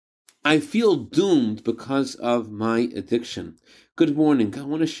I feel doomed because of my addiction. Good morning. I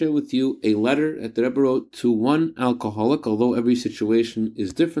want to share with you a letter that the Rebbe wrote to one alcoholic. Although every situation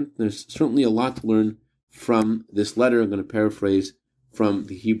is different, there's certainly a lot to learn from this letter. I'm going to paraphrase from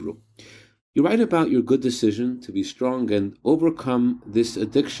the Hebrew. You write about your good decision to be strong and overcome this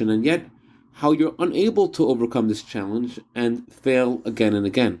addiction, and yet how you're unable to overcome this challenge and fail again and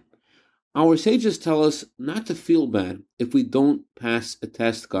again. Our sages tell us not to feel bad if we don't pass a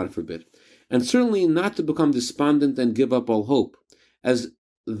test, God forbid, and certainly not to become despondent and give up all hope, as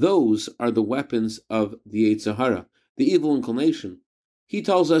those are the weapons of the Yetzer Hara, the evil inclination. He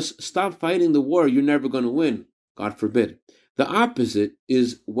tells us, stop fighting the war, you're never going to win, God forbid. The opposite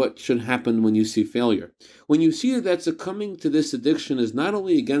is what should happen when you see failure. When you see that succumbing to this addiction is not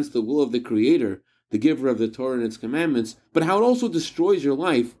only against the will of the Creator, the giver of the Torah and its commandments, but how it also destroys your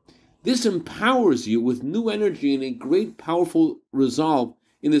life, this empowers you with new energy and a great powerful resolve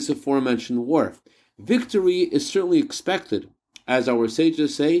in this aforementioned war. Victory is certainly expected. As our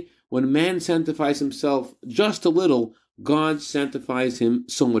sages say, when man sanctifies himself just a little, God sanctifies him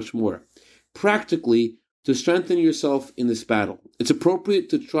so much more. Practically, to strengthen yourself in this battle, it's appropriate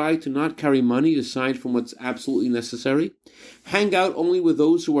to try to not carry money aside from what's absolutely necessary. Hang out only with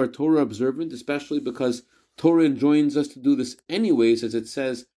those who are Torah observant, especially because Torah enjoins us to do this anyways, as it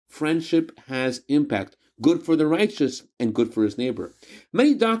says, friendship has impact, good for the righteous and good for his neighbor.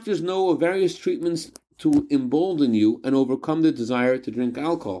 Many doctors know of various treatments to embolden you and overcome the desire to drink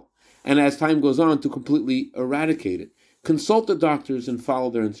alcohol, and as time goes on, to completely eradicate it. Consult the doctors and follow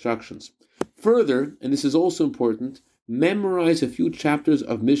their instructions. Further, and this is also important, memorize a few chapters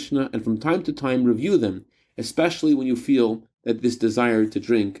of Mishnah and from time to time review them, especially when you feel that this desire to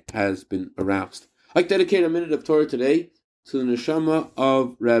drink has been aroused. I'd like to dedicate a minute of Torah today to the neshama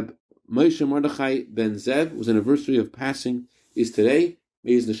of Rabbi Moshe ben Zev, whose anniversary of passing is today.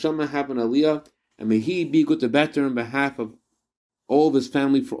 May his neshama have an aliyah, and may he be good to better on behalf of all of his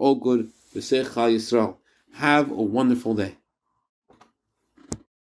family for all good. V'sei Chal Yisrael. Have a wonderful day.